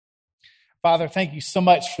Father, thank you so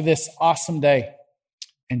much for this awesome day.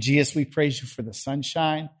 And Jesus, we praise you for the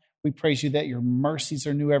sunshine. We praise you that your mercies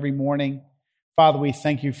are new every morning. Father, we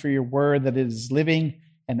thank you for your word that it is living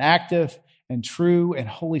and active and true. And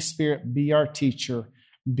Holy Spirit, be our teacher,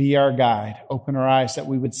 be our guide. Open our eyes that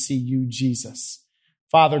we would see you, Jesus.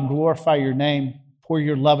 Father, glorify your name. Pour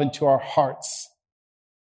your love into our hearts.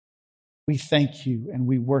 We thank you and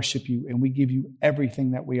we worship you and we give you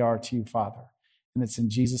everything that we are to you, Father. And it's in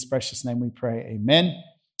Jesus' precious name we pray. Amen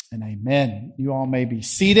and amen. You all may be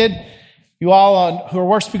seated. You all who are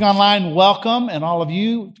worshiping online, welcome. And all of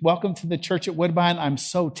you, welcome to the church at Woodbine. I'm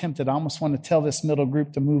so tempted. I almost want to tell this middle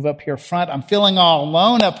group to move up here front. I'm feeling all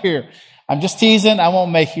alone up here. I'm just teasing. I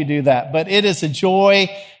won't make you do that. But it is a joy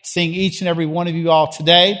seeing each and every one of you all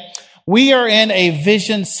today. We are in a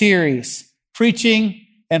vision series, preaching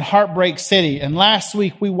in Heartbreak City. And last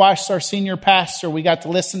week we watched our senior pastor. We got to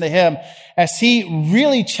listen to him as he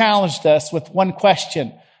really challenged us with one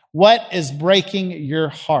question. What is breaking your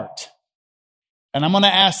heart? And I'm going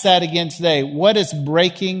to ask that again today. What is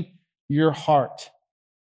breaking your heart?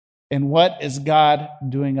 And what is God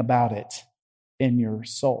doing about it in your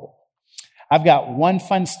soul? I've got one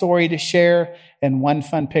fun story to share and one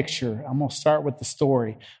fun picture. I'm going to start with the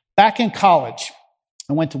story. Back in college,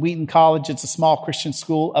 I went to Wheaton College. It's a small Christian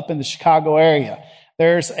school up in the Chicago area.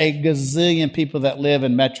 There's a gazillion people that live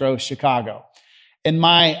in Metro Chicago. In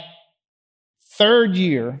my third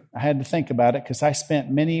year, I had to think about it because I spent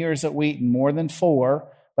many years at Wheaton, more than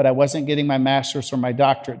 4, but I wasn't getting my master's or my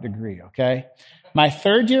doctorate degree, okay? My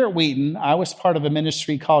third year at Wheaton, I was part of a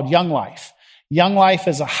ministry called Young Life. Young Life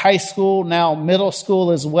is a high school, now middle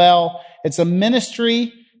school as well. It's a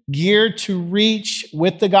ministry geared to reach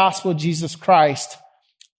with the gospel of Jesus Christ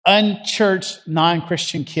unchurched,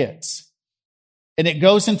 non-Christian kids. And it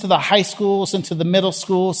goes into the high schools, into the middle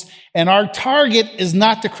schools. And our target is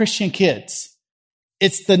not the Christian kids.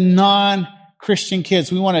 It's the non-Christian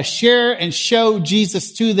kids. We want to share and show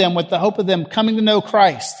Jesus to them with the hope of them coming to know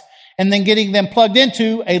Christ and then getting them plugged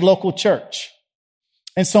into a local church.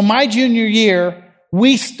 And so my junior year,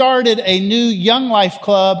 we started a new Young Life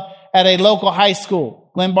Club at a local high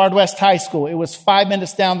school, Glenbard West High School. It was 5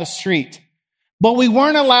 minutes down the street. But we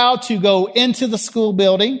weren't allowed to go into the school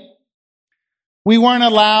building. We weren't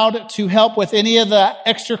allowed to help with any of the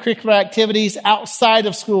extracurricular activities outside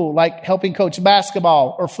of school, like helping coach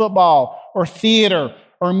basketball or football or theater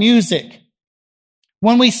or music.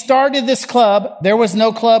 When we started this club, there was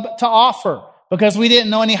no club to offer because we didn't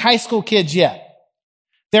know any high school kids yet.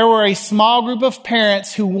 There were a small group of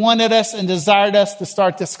parents who wanted us and desired us to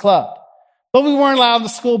start this club, but we weren't allowed in the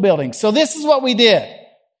school building. So this is what we did.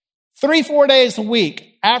 3-4 days a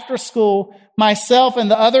week after school, myself and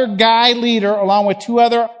the other guy leader, along with 2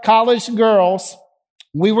 other college girls,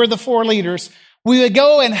 we were the 4 leaders. We would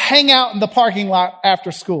go and hang out in the parking lot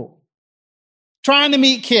after school, trying to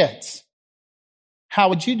meet kids. How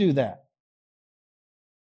would you do that?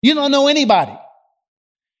 You don't know anybody.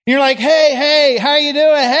 You're like, hey, how you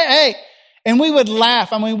doing? Hey. And we would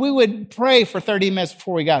laugh. We would pray for 30 minutes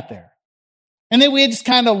before we got there. And then we just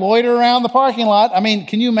kind of loiter around the parking lot.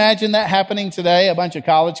 Can you imagine that happening today? A bunch of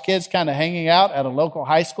college kids kind of hanging out at a local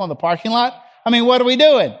high school in the parking lot. What are we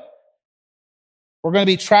doing? We're going to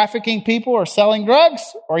be trafficking people or selling drugs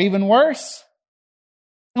or even worse.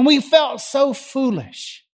 And we felt so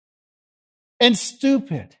foolish and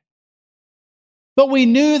stupid. But we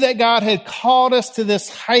knew that God had called us to this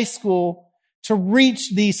high school to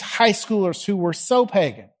reach these high schoolers who were so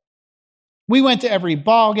pagan. We went to every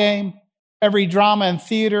ball game, every drama and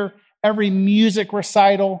theater, every music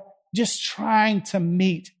recital, just trying to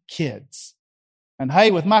meet kids. And hey,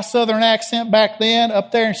 with my southern accent back then,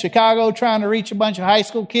 up there in Chicago, trying to reach a bunch of high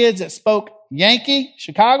school kids that spoke Yankee,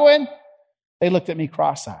 Chicagoan, they looked at me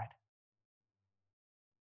cross-eyed.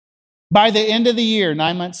 By the end of the year,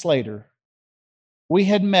 9 months later, we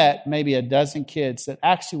had met maybe a dozen kids that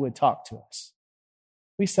actually would talk to us.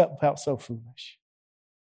 We felt so foolish.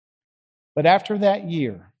 But after that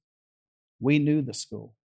year, we knew the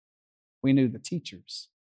school. We knew the teachers.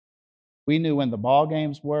 We knew when the ball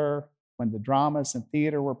games were, when the dramas and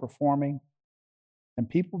theater were performing, and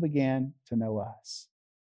people began to know us.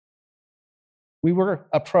 We were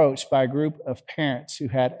approached by a group of parents who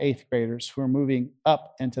had 8th graders who were moving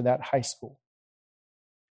up into that high school.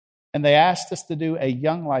 And they asked us to do a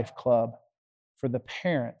Young Life Club for the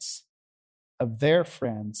parents of their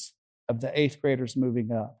friends of the 8th graders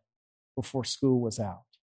moving up before school was out.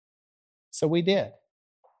 So we did.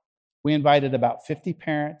 We invited about 50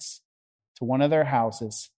 parents to one of their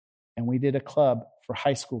houses, and we did a club for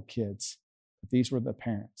high school kids. These were the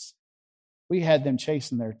parents. We had them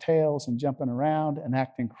chasing their tails and jumping around and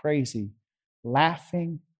acting crazy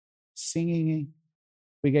laughing, singing.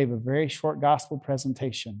 We gave a very short gospel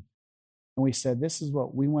presentation. And we said, this is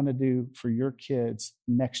what we want to do for your kids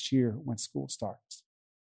next year when school starts.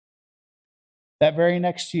 That very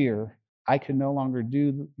next year, I could no longer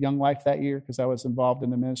do Young Life that year because I was involved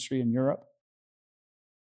in the ministry in Europe.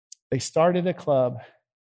 They started a club.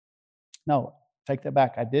 No, take that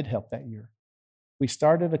back. I did help that year. We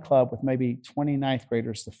started a club with maybe 20 ninth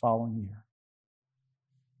graders the following year.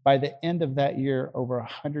 By the end of that year, over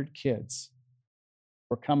 100 kids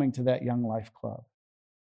were coming to that Young Life club.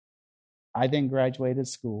 I then graduated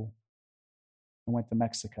school and went to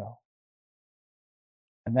Mexico.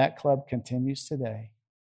 And that club continues today.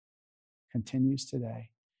 And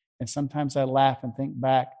sometimes I laugh and think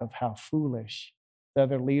back of how foolish the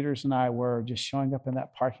other leaders and I were just showing up in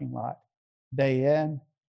that parking lot day in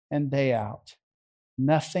and day out.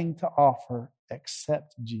 Nothing to offer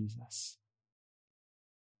except Jesus.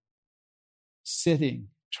 Sitting,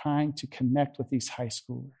 trying to connect with these high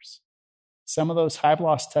schoolers. Some of those, I've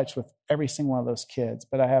lost touch with every single one of those kids,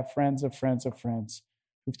 but I have friends of friends of friends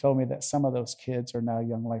who've told me that some of those kids are now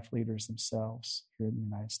Young Life leaders themselves here in the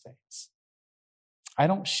United States. I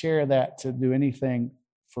don't share that to do anything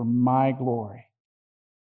for my glory,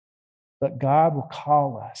 but God will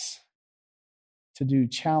call us to do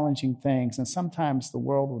challenging things, and sometimes the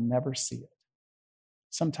world will never see it.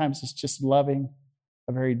 Sometimes it's just loving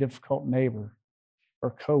a very difficult neighbor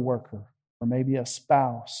or coworker, or maybe a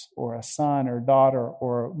spouse or a son or daughter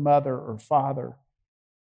or a mother or father,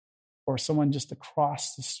 or someone just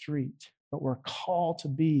across the street. But we're called to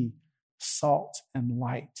be salt and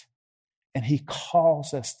light. And he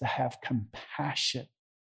calls us to have compassion,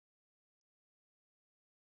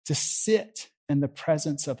 to sit in the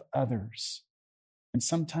presence of others. And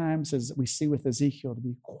sometimes, as we see with Ezekiel, to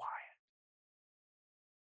be quiet,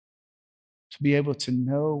 to be able to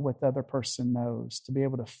know what the other person knows, to be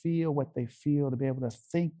able to feel what they feel, to be able to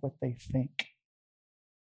think what they think,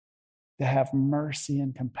 to have mercy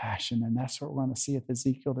and compassion. And that's what we're going to see with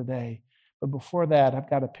Ezekiel today. But before that, I've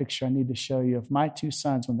got a picture I need to show you of my two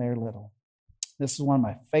sons when they were little. This is one of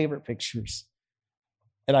my favorite pictures.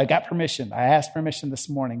 And I got permission. I asked permission this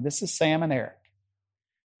morning. This is Sam and Eric.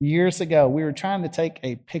 Years ago, we were trying to take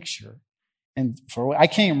a picture. And I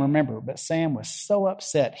can't even remember, but Sam was so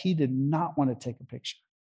upset. He did not want to take a picture.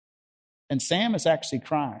 And Sam is actually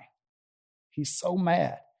crying. He's so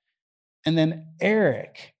mad. And then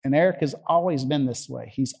Eric has always been this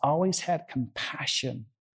way. He's always had compassion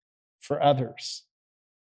for others.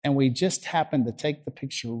 And we just happened to take the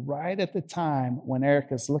picture right at the time when Eric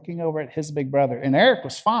is looking over at his big brother. And Eric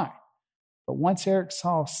was fine. But once Eric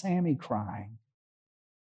saw Sammy crying,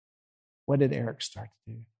 what did Eric start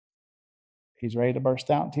to do? He's ready to burst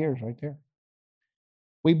out in tears right there.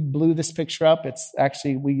 We blew this picture up. It's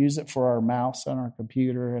actually, we use it for our mouse on our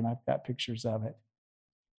computer, and I've got pictures of it.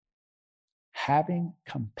 Having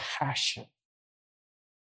compassion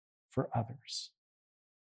for others.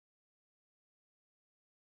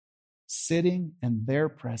 Sitting in their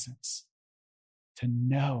presence to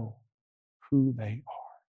know who they are.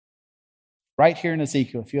 Right here in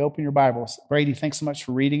Ezekiel, if you open your Bibles, Brady, thanks so much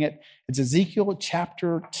for reading it. It's Ezekiel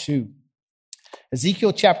chapter 2.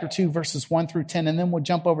 Ezekiel chapter 2, verses 1 through 10, and then we'll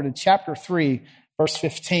jump over to chapter 3, verse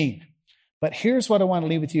 15. But here's what I want to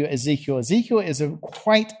leave with you, Ezekiel. Ezekiel is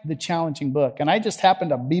quite the challenging book. And I just happened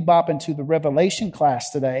to bebop into the Revelation class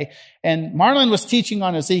today. And Marlon was teaching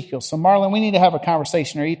on Ezekiel. So Marlon, we need to have a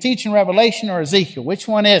conversation. Are you teaching Revelation or Ezekiel? Which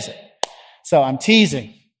one is it? So I'm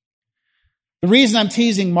teasing. The reason I'm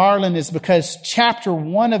teasing Marlon is because chapter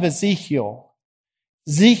 1 of Ezekiel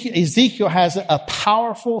has a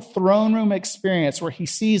powerful throne room experience where he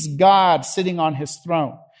sees God sitting on his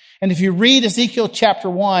throne. And if you read Ezekiel chapter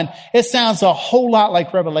 1, it sounds a whole lot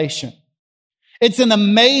like Revelation. It's an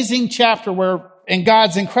amazing chapter where, in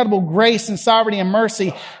God's incredible grace and sovereignty and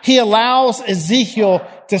mercy, he allows Ezekiel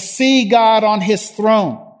to see God on his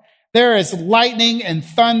throne. There is lightning and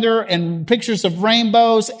thunder and pictures of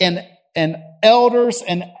rainbows and elders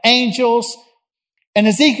and angels. And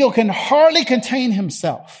Ezekiel can hardly contain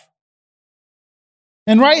himself.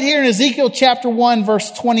 And right here in Ezekiel chapter 1,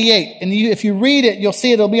 verse 28, and if you read it, you'll see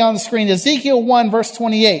it, it'll be on the screen. Ezekiel 1, verse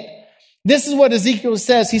 28. This is what Ezekiel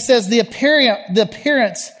says. He says, the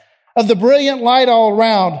appearance of the brilliant light all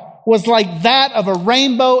around was like that of a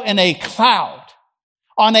rainbow in a cloud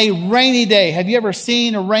on a rainy day. Have you ever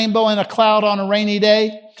seen a rainbow in a cloud on a rainy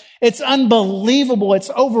day? It's unbelievable. It's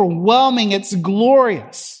overwhelming. It's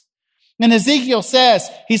glorious. And Ezekiel says,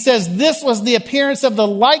 he says, this was the appearance of the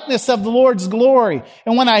likeness of the Lord's glory.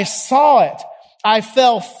 And when I saw it, I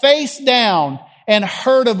fell face down and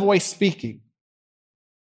heard a voice speaking.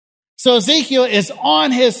 So Ezekiel is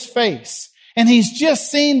on his face, and he's just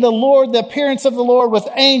seen the Lord, the appearance of the Lord with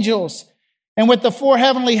angels and with the four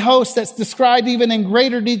heavenly hosts that's described even in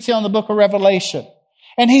greater detail in the book of Revelation.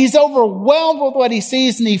 And he's overwhelmed with what he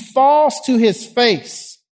sees, and he falls to his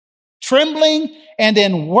face, trembling and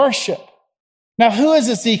in worship. Now, who is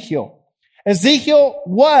Ezekiel? Ezekiel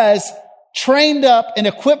was trained up and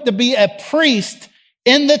equipped to be a priest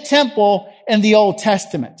in the temple in the Old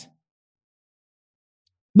Testament.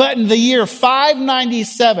 But in the year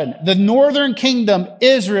 597, the northern kingdom,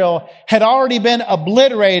 Israel, had already been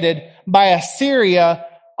obliterated by Assyria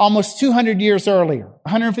almost 200 years earlier,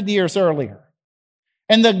 150 years earlier.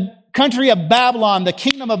 And the country of Babylon, the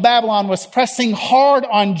kingdom of Babylon, was pressing hard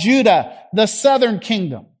on Judah, the southern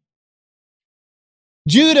kingdom.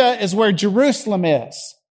 Judah is where Jerusalem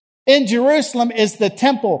is. In Jerusalem is the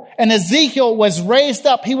temple, and Ezekiel was raised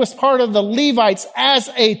up. He was part of the Levites as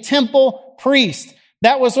a temple priest.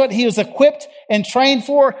 That was what he was equipped and trained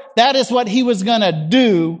for. That is what he was going to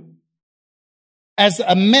do as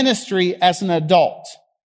a ministry as an adult.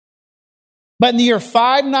 But in the year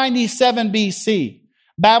 597 BC,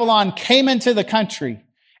 Babylon came into the country,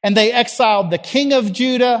 and they exiled the king of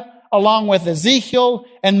Judah along with Ezekiel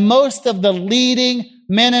and most of the leading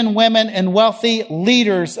men and women and wealthy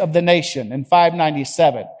leaders of the nation in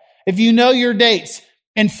 597. If you know your dates,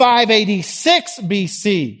 in 586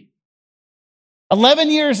 BC,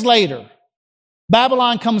 11 years later,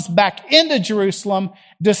 Babylon comes back into Jerusalem,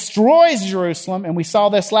 destroys Jerusalem, and we saw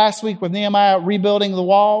this last week with Nehemiah rebuilding the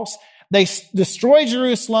walls. They destroy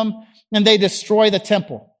Jerusalem, and they destroy the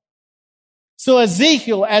temple. So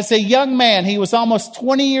Ezekiel, as a young man, he was almost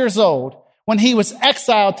 20 years old when he was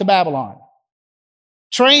exiled to Babylon,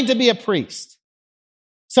 trained to be a priest.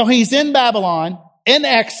 So he's in Babylon, in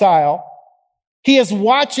exile. He is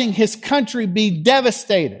watching his country be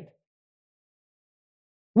devastated.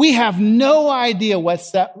 We have no idea what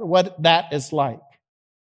that is like.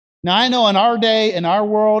 Now, I know in our day, in our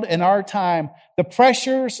world, in our time, the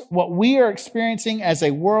pressures, what we are experiencing as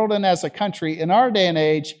a world and as a country in our day and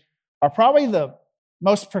age are probably the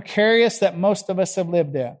most precarious that most of us have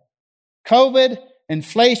lived in. COVID,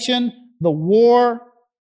 inflation, the war,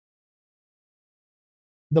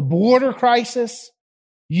 the border crisis,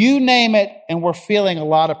 you name it, and we're feeling a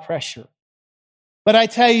lot of pressure. But I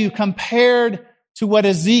tell you, compared to what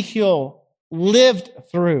Ezekiel lived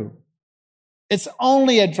through, it's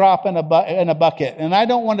only a drop in a bucket. And I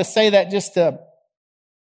don't want to say that just to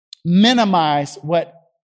minimize what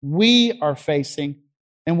we are facing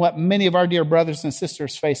and what many of our dear brothers and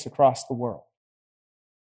sisters face across the world.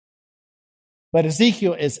 But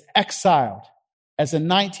Ezekiel is exiled as a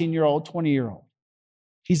 19-year-old, 20-year-old.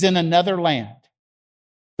 He's in another land.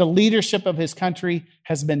 The leadership of his country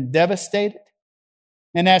has been devastated.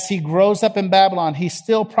 And as he grows up in Babylon, he's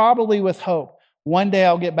still probably with hope. One day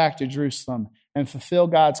I'll get back to Jerusalem and fulfill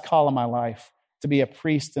God's call in my life to be a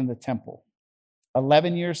priest in the temple.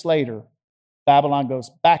 11 years later, Babylon goes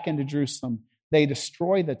back into Jerusalem. They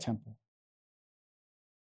destroy the temple.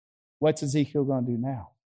 What's Ezekiel going to do now?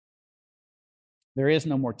 There is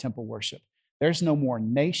no more temple worship. There's no more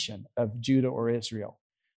nation of Judah or Israel.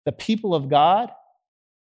 The people of God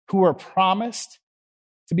who were promised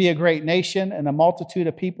to be a great nation and a multitude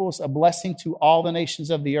of peoples, a blessing to all the nations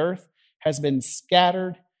of the earth, has been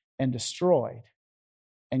scattered and destroyed.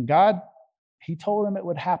 And God, he told them it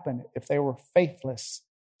would happen if they were faithless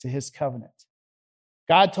to his covenant.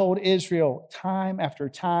 God told Israel time after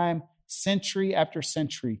time, century after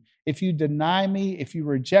century, if you deny me, if you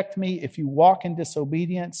reject me, if you walk in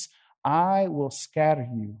disobedience, I will scatter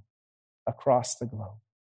you across the globe.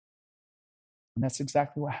 And that's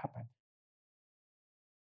exactly what happened.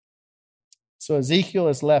 So Ezekiel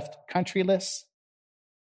is left countryless,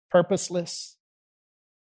 purposeless,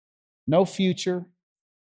 no future,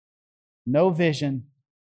 no vision,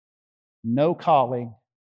 no calling,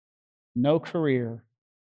 no career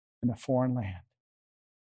in a foreign land.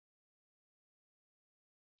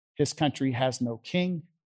 His country has no king.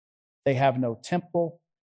 They have no temple.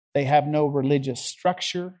 They have no religious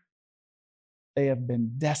structure. They have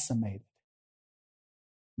been decimated.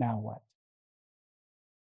 Now what?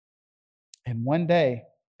 And one day,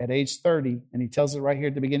 at age 30, and he tells it right here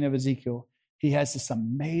at the beginning of Ezekiel, he has this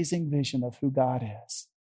amazing vision of who God is.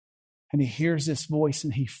 And he hears this voice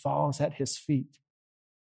and he falls at his feet.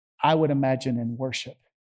 I would imagine in worship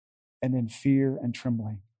and in fear and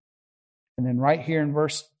trembling. And then right here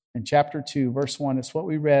in chapter 2, verse 1, it's what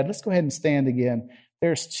we read. Let's go ahead and stand again.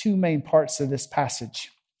 There's two main parts of this passage.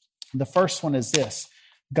 The first one is this.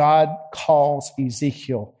 God calls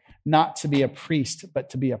Ezekiel not to be a priest, but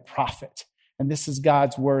to be a prophet. And this is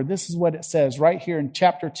God's word. This is what it says right here in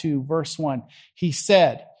chapter 2, verse 1. He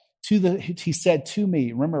said to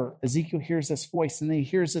me, remember, Ezekiel hears this voice, and then he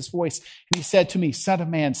hears this voice, and he said to me, Son of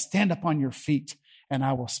man, stand up on your feet, and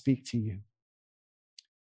I will speak to you.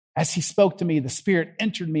 As he spoke to me, the Spirit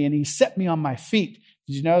entered me, and he set me on my feet.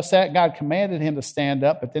 Did you notice that? God commanded him to stand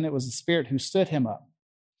up, but then it was the Spirit who stood him up.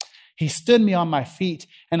 He stood me on my feet,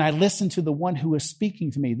 and I listened to the one who was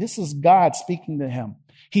speaking to me. This is God speaking to him.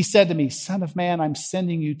 He said to me, Son of man, I'm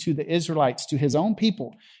sending you to the Israelites, to his own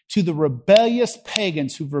people, to the rebellious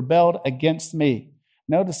pagans who've rebelled against me.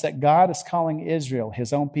 Notice that God is calling Israel,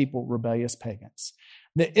 his own people, rebellious pagans.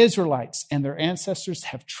 The Israelites and their ancestors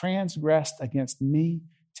have transgressed against me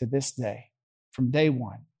to this day, from day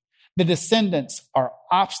one. The descendants are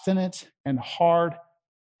obstinate and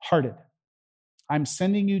hard-hearted. I'm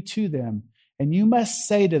sending you to them, and you must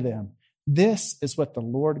say to them, this is what the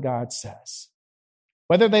Lord God says.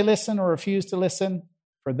 Whether they listen or refuse to listen,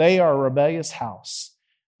 for they are a rebellious house,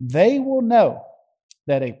 they will know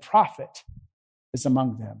that a prophet is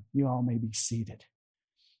among them. You all may be seated.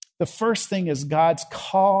 The first thing is God's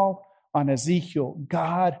call on Ezekiel.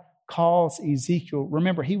 God calls Ezekiel.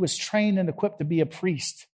 Remember, he was trained and equipped to be a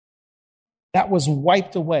priest. That was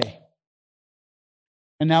wiped away.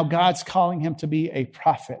 And now God's calling him to be a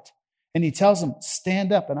prophet. And he tells him,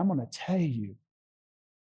 stand up and I'm going to tell you.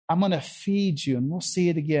 I'm going to feed you, and we'll see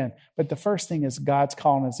it again. But the first thing is God's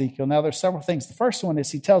calling Ezekiel. Now, there's several things. The first one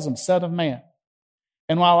is he tells him, Son of man.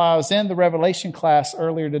 And while I was in the Revelation class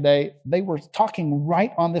earlier today, they were talking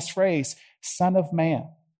right on this phrase, Son of man.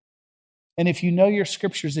 And if you know your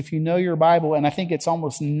scriptures, if you know your Bible, and I think it's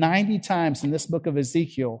almost 90 times in this book of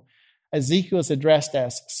Ezekiel, Ezekiel is addressed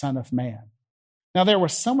as Son of man. Now, there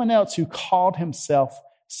was someone else who called himself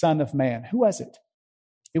Son of man. Who was it?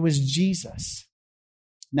 It was Jesus.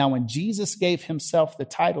 Now, when Jesus gave himself the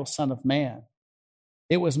title Son of Man,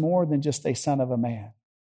 it was more than just a son of a man.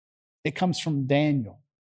 It comes from Daniel,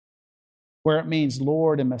 where it means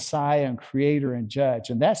Lord and Messiah and Creator and Judge.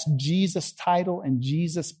 And that's Jesus' title and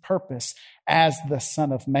Jesus' purpose as the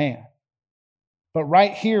Son of Man. But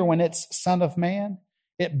right here, when it's Son of Man,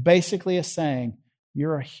 it basically is saying,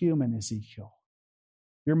 you're a human, Ezekiel.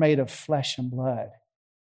 You're made of flesh and blood.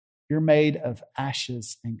 You're made of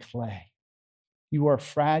ashes and clay. You are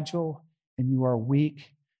fragile and you are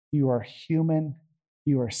weak. You are human.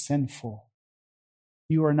 You are sinful.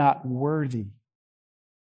 You are not worthy.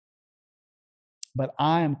 But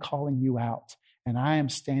I am calling you out and I am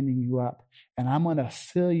standing you up and I'm going to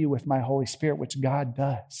fill you with my Holy Spirit, which God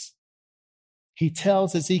does. He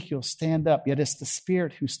tells Ezekiel, stand up, yet it's the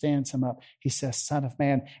Spirit who stands him up. He says, Son of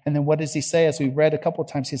man. And then what does he say? As we've read a couple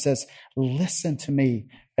of times, he says, listen to me.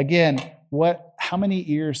 Again, how many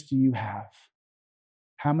ears do you have?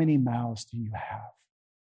 How many mouths do you have?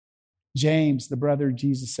 James, the brother of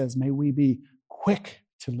Jesus, says, may we be quick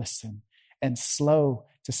to listen and slow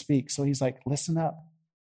to speak. So he's like, listen up.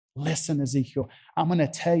 Listen, Ezekiel. I'm going to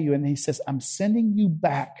tell you. And he says, I'm sending you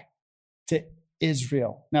back to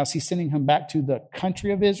Israel. Now, is he sending him back to the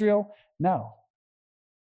country of Israel? No.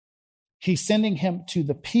 He's sending him to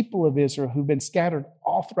the people of Israel who've been scattered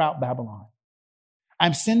all throughout Babylon.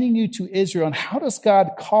 I'm sending you to Israel. And how does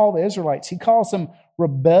God call the Israelites? He calls them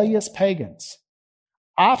rebellious pagans,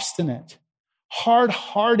 obstinate,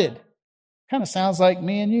 hard-hearted. Kind of sounds like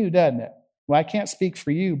me and you, doesn't it? Well, I can't speak for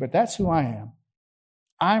you, but that's who I am.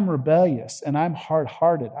 I'm rebellious and I'm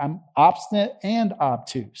hard-hearted. I'm obstinate and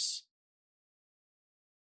obtuse.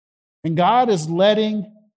 And God is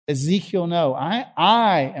letting Ezekiel know,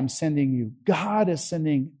 I am sending you. God is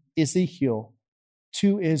sending Ezekiel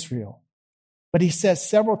to Israel. But he says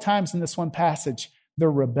several times in this one passage, they're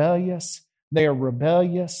rebellious, they are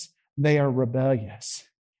rebellious, they are rebellious.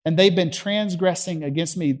 And they've been transgressing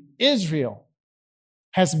against me. Israel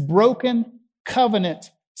has broken covenant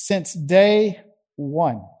since day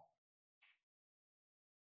one.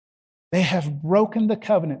 They have broken the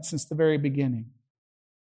covenant since the very beginning.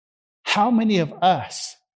 How many of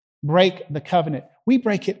us break the covenant? We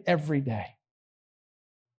break it every day.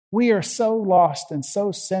 We are so lost and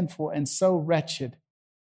so sinful and so wretched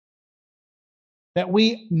that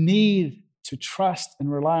we need to trust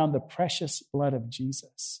and rely on the precious blood of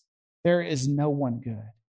Jesus. There is no one good.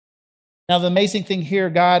 Now, the amazing thing here,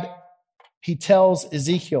 God, he tells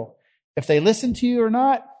Ezekiel, if they listen to you or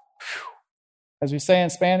not, as we say in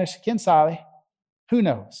Spanish, quién sabe, who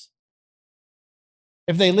knows?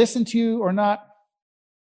 If they listen to you or not,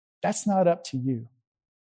 that's not up to you.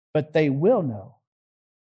 But they will know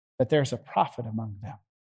that there's a prophet among them.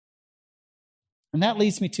 And that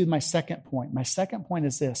leads me to my second point. My second point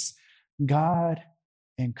is this: God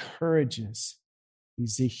encourages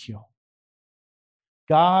Ezekiel.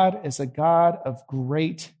 God is a God of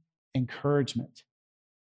great encouragement.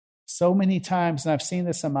 So many times, and I've seen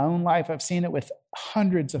this in my own life, I've seen it with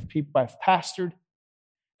hundreds of people I've pastored,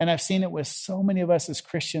 and I've seen it with so many of us as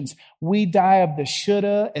Christians. We die of the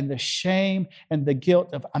shoulda and the shame and the guilt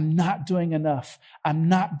of, I'm not doing enough. I'm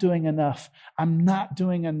not doing enough. I'm not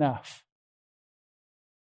doing enough.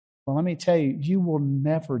 Well, let me tell you, you will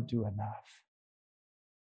never do enough.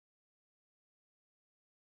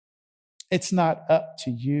 It's not up to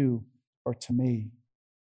you or to me.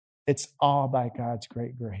 It's all by God's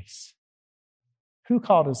great grace. Who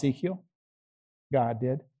called Ezekiel? God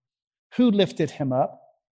did. Who lifted him up?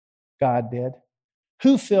 God did.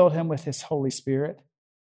 Who filled him with his Holy Spirit?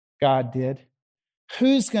 God did.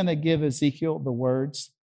 Who's going to give Ezekiel the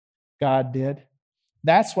words? God did.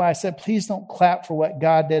 That's why I said, please don't clap for what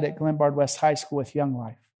God did at Glenbard West High School with Young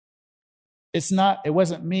Life. It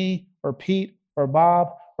wasn't me or Pete or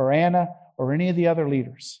Bob or Anna or any of the other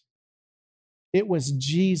leaders. It was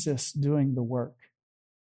Jesus doing the work.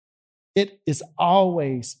 It is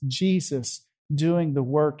always Jesus doing the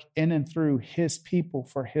work in and through his people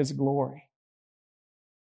for his glory.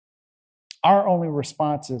 Our only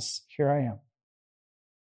response is, here I am.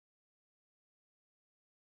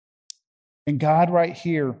 And God right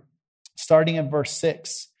here, starting in verse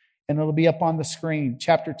 6, and it'll be up on the screen,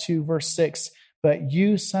 chapter 2, verse 6, but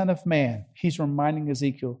you, son of man, he's reminding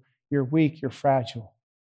Ezekiel, you're weak, you're fragile,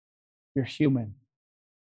 you're human.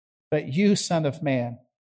 But you, son of man,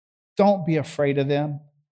 don't be afraid of them.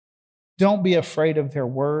 Don't be afraid of their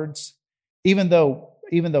words, even though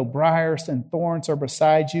briars and thorns are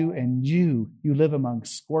beside you and you live among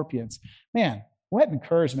scorpions. Man, what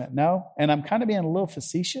encouragement, no? And I'm kind of being a little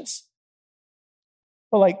facetious.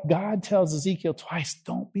 But like God tells Ezekiel twice,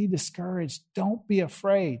 don't be discouraged. Don't be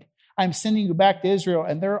afraid. I'm sending you back to Israel,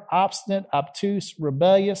 and they're obstinate, obtuse,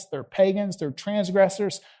 rebellious. They're pagans. They're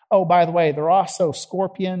transgressors. Oh, by the way, they're also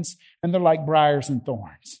scorpions, and they're like briars and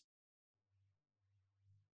thorns.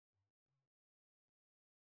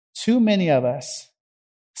 Too many of us,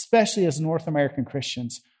 especially as North American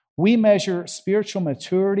Christians, we measure spiritual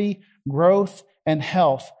maturity, growth, and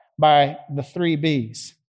health by the 3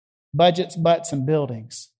 B's: budgets, butts, and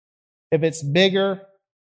buildings. If it's bigger,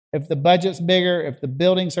 if the budget's bigger, if the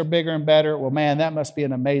buildings are bigger and better, well, man, that must be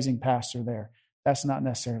an amazing pastor there. That's not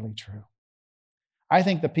necessarily true. I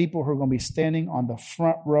think the people who are going to be standing on the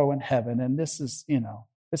front row in heaven, and this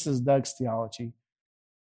is Doug's theology,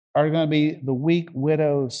 are going to be the weak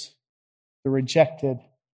widows, the rejected,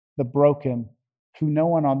 the broken, who no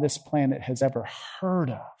one on this planet has ever heard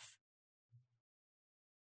of.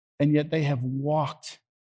 And yet they have walked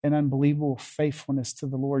in unbelievable faithfulness to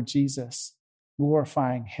the Lord Jesus,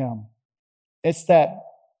 glorifying him. It's that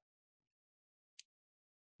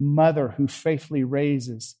mother who faithfully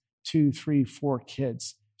raises 2, 3, 4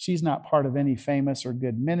 kids. She's not part of any famous or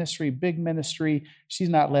good ministry, big ministry. She's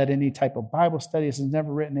not led any type of Bible studies, has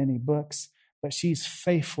never written any books, but she's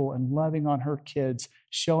faithful and loving on her kids,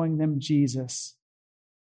 showing them Jesus,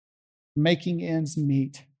 making ends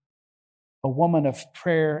meet. A woman of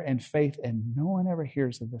prayer and faith, and no one ever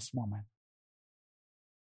hears of this woman.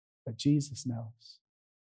 But Jesus knows.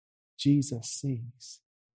 Jesus sees.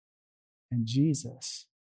 And Jesus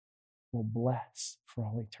will bless for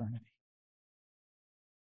all eternity.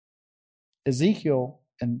 Ezekiel,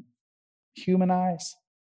 in human eyes,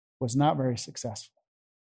 was not very successful.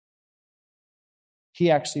 He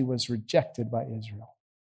actually was rejected by Israel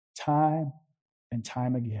time and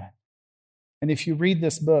time again. And if you read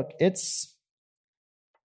this book,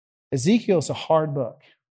 Ezekiel's a hard book.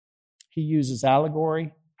 He uses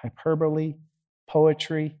allegory, hyperbole,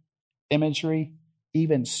 poetry, imagery,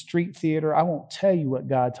 even street theater. I won't tell you what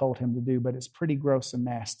God told him to do, but it's pretty gross and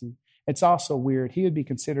nasty. It's also weird. He would be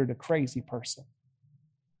considered a crazy person.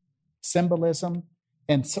 Symbolism.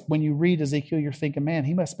 And so when you read Ezekiel, you're thinking, man,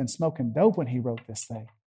 he must have been smoking dope when he wrote this thing.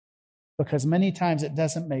 Because many times it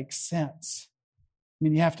doesn't make sense. I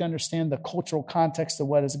mean, you have to understand the cultural context of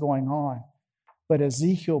what is going on. But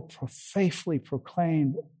Ezekiel faithfully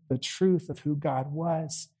proclaimed the truth of who God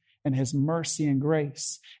was and his mercy and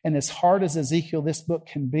grace. And as hard as Ezekiel, this book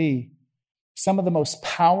can be, some of the most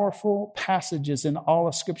powerful passages in all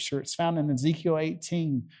of Scripture, it's found in Ezekiel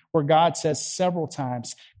 18, where God says several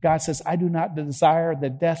times, God says, I do not desire the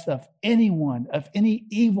death of anyone, of any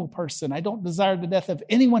evil person. I don't desire the death of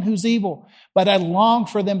anyone who's evil, but I long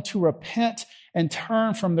for them to repent and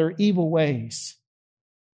turn from their evil ways,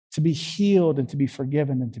 to be healed and to be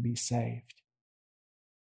forgiven and to be saved.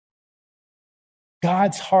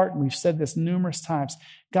 God's heart, and we've said this numerous times,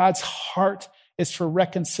 God's heart is for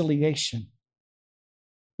reconciliation.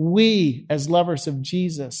 We, as lovers of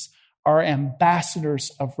Jesus, are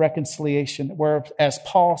ambassadors of reconciliation, where, as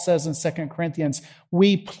Paul says in 2 Corinthians,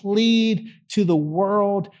 we plead to the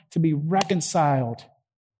world to be reconciled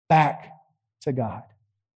back to God.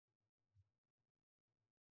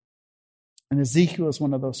 And Ezekiel is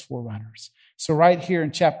one of those forerunners. So right here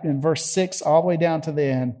in verse 6, all the way down to the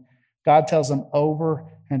end, God tells them over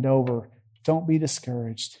and over, don't be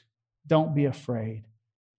discouraged. Don't be afraid.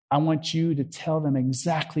 I want you to tell them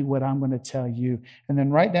exactly what I'm going to tell you. And then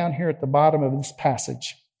right down here at the bottom of this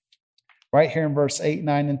passage, right here in verse 8,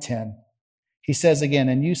 9, and 10, he says again,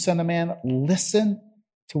 and you, son of man, listen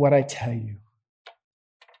to what I tell you.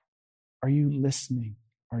 Are you listening?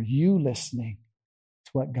 Are you listening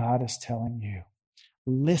to what God is telling you?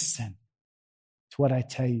 Listen to what I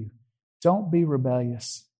tell you. Don't be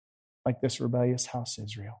rebellious like this rebellious house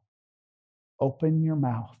Israel. Open your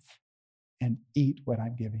mouth and eat what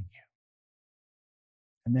I'm giving you.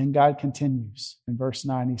 And then God continues in verse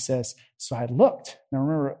 9. He says, so I looked. Now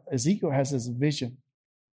remember, Ezekiel has this vision,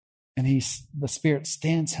 and the Spirit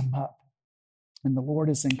stands him up. And the Lord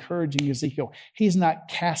is encouraging Ezekiel. He's not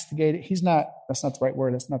castigated. That's not the right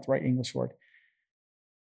word. That's not the right English word.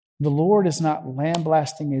 The Lord is not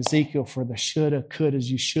lambasting Ezekiel for the shoulda, couldas,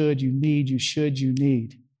 you should, you need, you should, you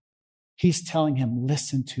need. He's telling him,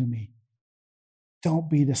 listen to me. Don't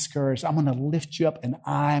be discouraged. I'm going to lift you up and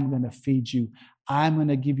I'm going to feed you. I'm going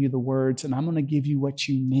to give you the words and I'm going to give you what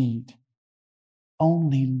you need.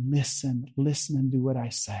 Only listen and do what I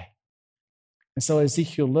say. And so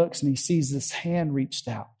Ezekiel looks and he sees this hand reached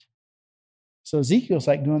out. So Ezekiel's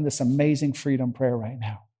like doing this amazing freedom prayer right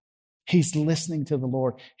now. He's listening to the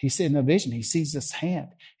Lord. He's in a vision. He sees this hand.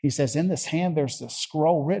 He says, in this hand, there's this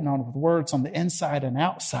scroll written on it with words on the inside and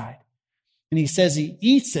outside. And he says he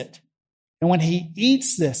eats it. And when he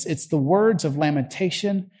eats this, it's the words of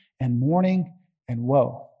lamentation and mourning and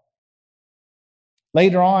woe.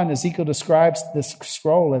 Later on, Ezekiel describes this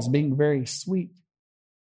scroll as being very sweet.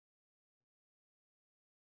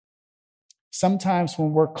 Sometimes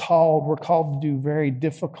when we're called to do very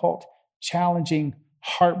difficult, challenging,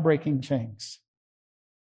 heartbreaking things.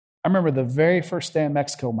 I remember the very first day in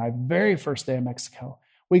Mexico, my very first day in Mexico.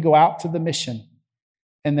 We go out to the mission.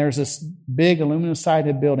 And there's this big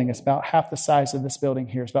aluminum-sided building. It's about half the size of this building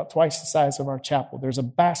here. It's about twice the size of our chapel. There's a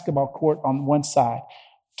basketball court on one side.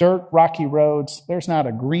 Dirt, rocky roads. There's not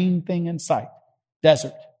a green thing in sight.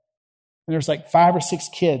 Desert. And there's like 5 or 6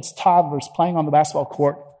 kids, toddlers, playing on the basketball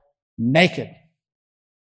court, naked.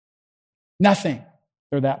 Nothing.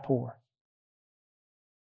 They're that poor.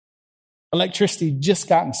 Electricity just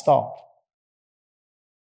got installed.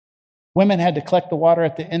 Women had to collect the water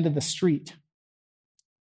at the end of the street.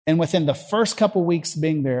 And within the first couple weeks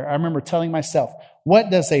being there, I remember telling myself, what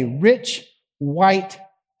does a rich, white,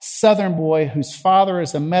 Southern boy whose father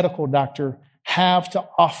is a medical doctor have to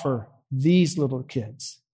offer these little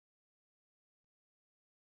kids?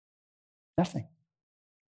 Nothing.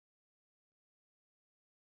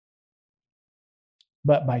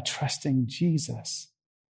 But by trusting Jesus,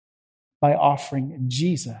 by offering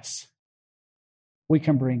Jesus, we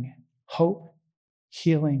can bring hope,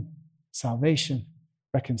 healing, salvation,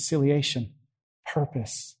 reconciliation,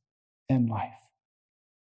 purpose in life.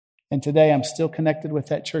 And today I'm still connected with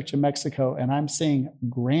that church in Mexico, and I'm seeing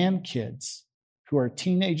grandkids who are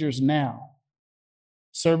teenagers now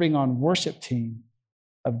serving on worship team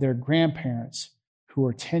of their grandparents who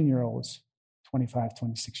were 10-year-olds 25,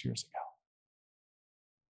 26 years ago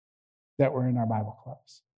that were in our Bible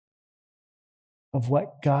clubs. Of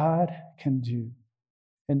what God can do.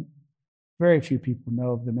 And very few people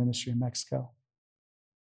know of the ministry in Mexico.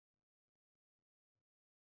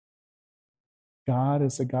 God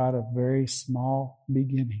is a God of very small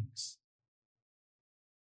beginnings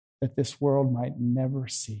that this world might never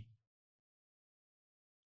see.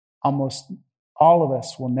 Almost all of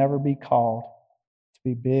us will never be called to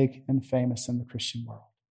be big and famous in the Christian world.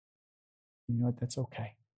 You know what? That's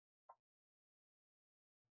okay.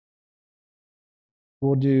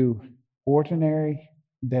 We'll do ordinary,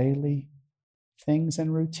 daily things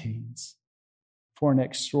and routines for an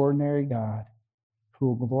extraordinary God who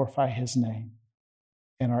will glorify his name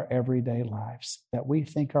in our everyday lives that we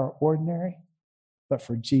think are ordinary, but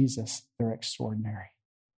for Jesus, they're extraordinary.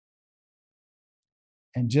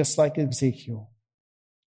 And just like Ezekiel,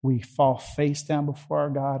 we fall face down before our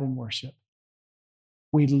God in worship.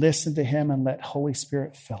 We listen to him and let Holy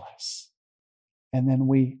Spirit fill us. And then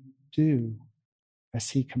we do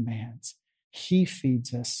as he commands. He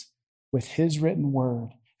feeds us with his written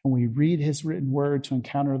word, and we read his written word to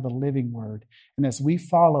encounter the living word. And as we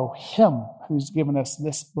follow him who's given us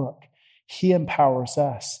this book, he empowers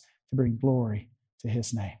us to bring glory to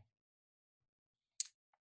his name.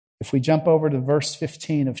 If we jump over to verse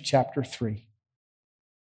 15 of chapter 3,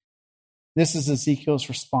 this is Ezekiel's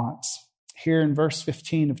response. Here in verse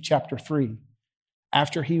 15 of chapter 3,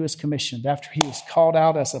 after he was commissioned, after he was called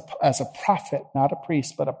out as a prophet, not a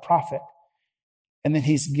priest, but a prophet, and then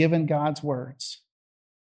he's given God's words.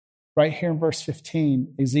 Right here in verse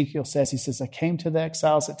 15, Ezekiel says, I came to the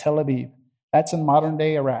exiles at Tel Aviv, that's in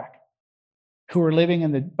modern-day Iraq, who were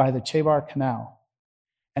living by the Chebar Canal,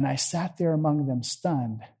 and I sat there among them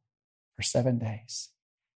stunned for 7 days.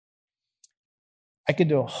 I could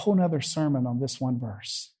do a whole nother sermon on this one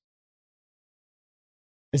verse.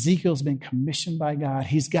 Ezekiel's been commissioned by God.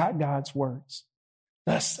 He's got God's words.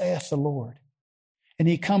 Thus saith the Lord. And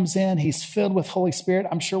he comes in, he's filled with Holy Spirit,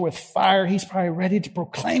 I'm sure with fire. He's probably ready to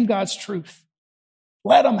proclaim God's truth.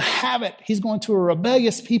 Let him have it. He's going to a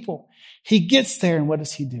rebellious people. He gets there, and what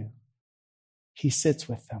does he do? He sits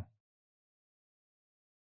with them.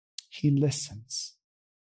 He listens.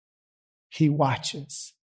 He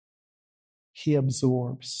watches. He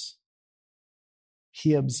absorbs.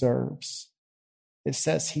 He observes. It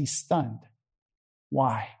says he's stunned.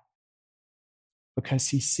 Why? Because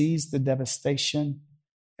he sees the devastation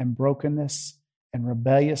and brokenness and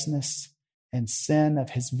rebelliousness and sin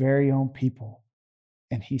of his very own people,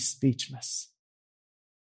 and he's speechless.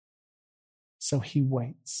 So he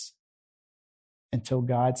waits until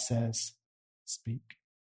God says, speak.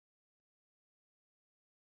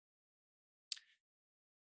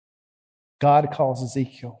 God calls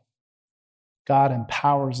Ezekiel. God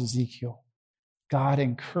empowers Ezekiel. God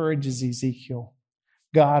encourages Ezekiel.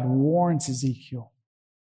 God warns Ezekiel.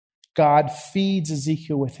 God feeds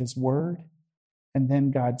Ezekiel with his word, and then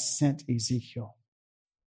God sent Ezekiel.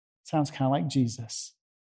 Sounds kind of like Jesus.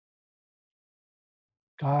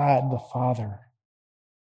 God the Father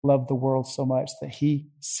loved the world so much that he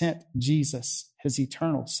sent Jesus, his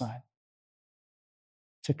eternal Son,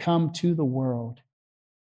 to come to the world,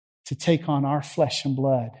 to take on our flesh and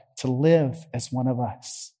blood, to live as one of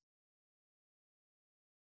us.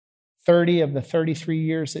 30 of the 33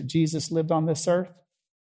 years that Jesus lived on this earth,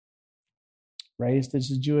 raised as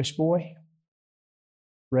a Jewish boy,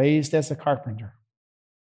 raised as a carpenter,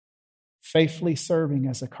 faithfully serving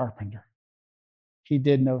as a carpenter. He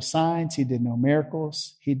did no signs, he did no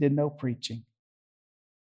miracles, he did no preaching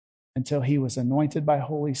until he was anointed by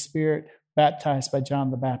Holy Spirit, baptized by John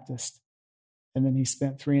the Baptist, and then he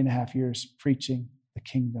spent 3.5 years preaching the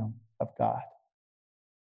kingdom of God.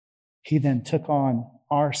 He then took on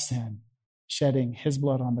our sin, shedding his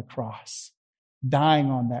blood on the cross, dying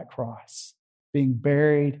on that cross, being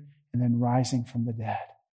buried, and then rising from the dead.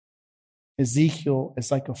 Ezekiel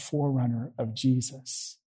is like a forerunner of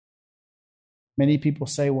Jesus. Many people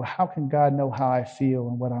say, well, how can God know how I feel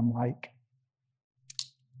and what I'm like?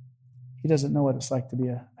 He doesn't know what it's like to be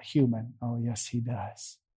a human. Oh, yes, he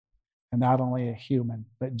does. And not only a human,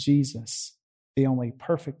 but Jesus, the only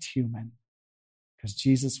perfect human, because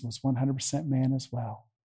Jesus was 100% man as well,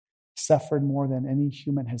 suffered more than any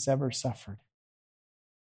human has ever suffered,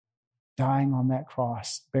 dying on that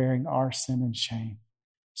cross, bearing our sin and shame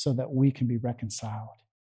so that we can be reconciled.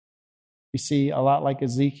 You see, a lot like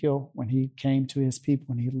Ezekiel, when he came to his people,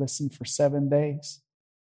 when he listened for 7 days,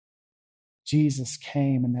 Jesus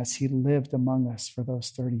came, and as he lived among us for those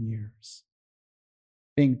 30 years,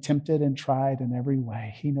 being tempted and tried in every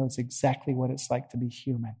way, he knows exactly what it's like to be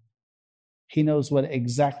human. He knows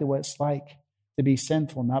exactly what it's like to be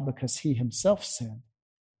sinful, not because he himself sinned,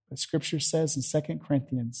 but Scripture says in 2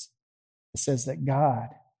 Corinthians, it says that God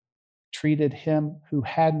treated him who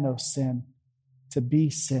had no sin to be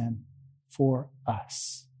sin for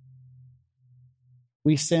us.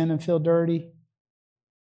 We sin and feel dirty.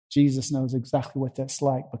 Jesus knows exactly what that's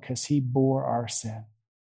like because he bore our sin.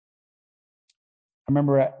 I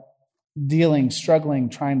remember struggling,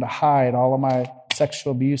 trying to hide all of my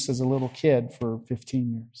sexual abuse as a little kid for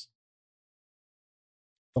 15 years.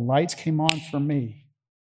 The lights came on for me.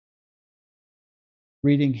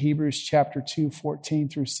 Reading Hebrews chapter 2, 14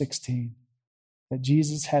 through 16, that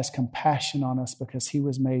Jesus has compassion on us because he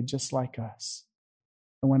was made just like us.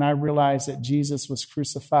 And when I realized that Jesus was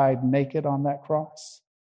crucified naked on that cross,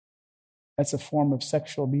 that's a form of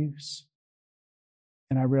sexual abuse.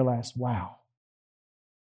 And I realized, wow,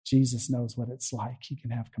 Jesus knows what it's like. He can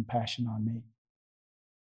have compassion on me.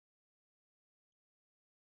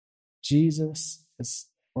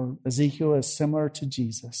 Ezekiel is similar to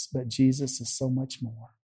Jesus, but Jesus is so much more.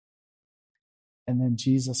 And then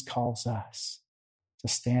Jesus calls us to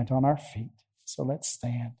stand on our feet. So let's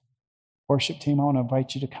stand. Worship team, I want to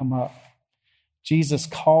invite you to come up. Jesus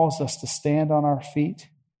calls us to stand on our feet,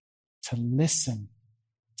 to listen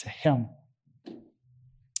to him.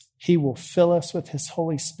 He will fill us with his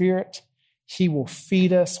Holy Spirit. He will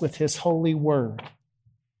feed us with his holy word.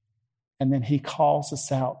 And then he calls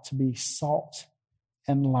us out to be salt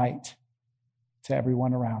and light to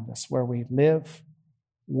everyone around us, where we live,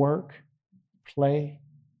 work, play,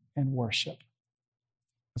 and worship.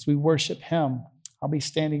 As we worship him, I'll be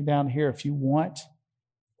standing down here. If you want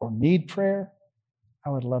or need prayer,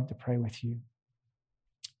 I would love to pray with you.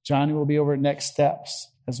 Johnny will be over at Next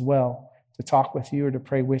Steps as well to talk with you or to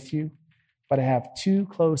pray with you. But I have two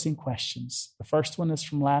closing questions. The first one is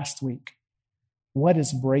from last week. What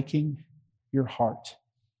is breaking your heart?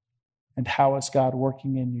 And how is God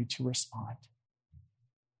working in you to respond?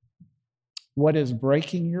 What is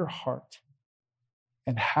breaking your heart?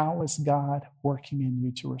 And how is God working in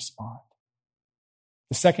you to respond?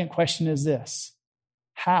 The second question is this: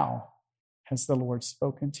 how has the Lord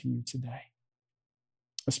spoken to you today?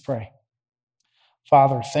 Let's pray.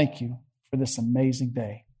 Father, thank you for this amazing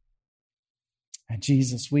day. And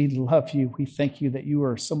Jesus, we love you. We thank you that you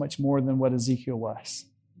are so much more than what Ezekiel was.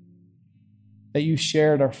 That you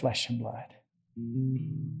shared our flesh and blood.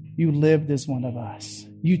 You lived as one of us.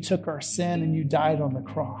 You took our sin and you died on the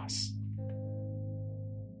cross.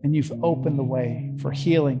 And you've opened the way for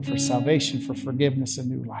healing, for salvation, for forgiveness and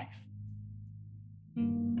new life.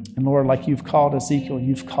 And Lord, like you've called Ezekiel,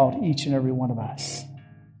 you've called each and every one of us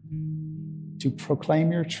to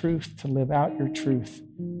proclaim your truth, to live out your truth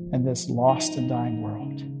in this lost and dying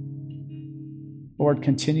world. Lord,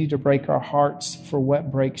 continue to break our hearts for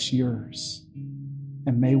what breaks yours.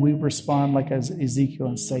 And may we respond like as Ezekiel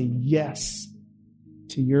and say yes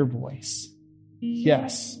to your voice,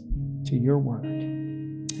 yes to your word.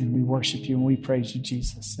 And we worship you and we praise you,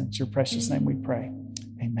 Jesus. In your precious name we pray.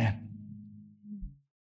 Amen.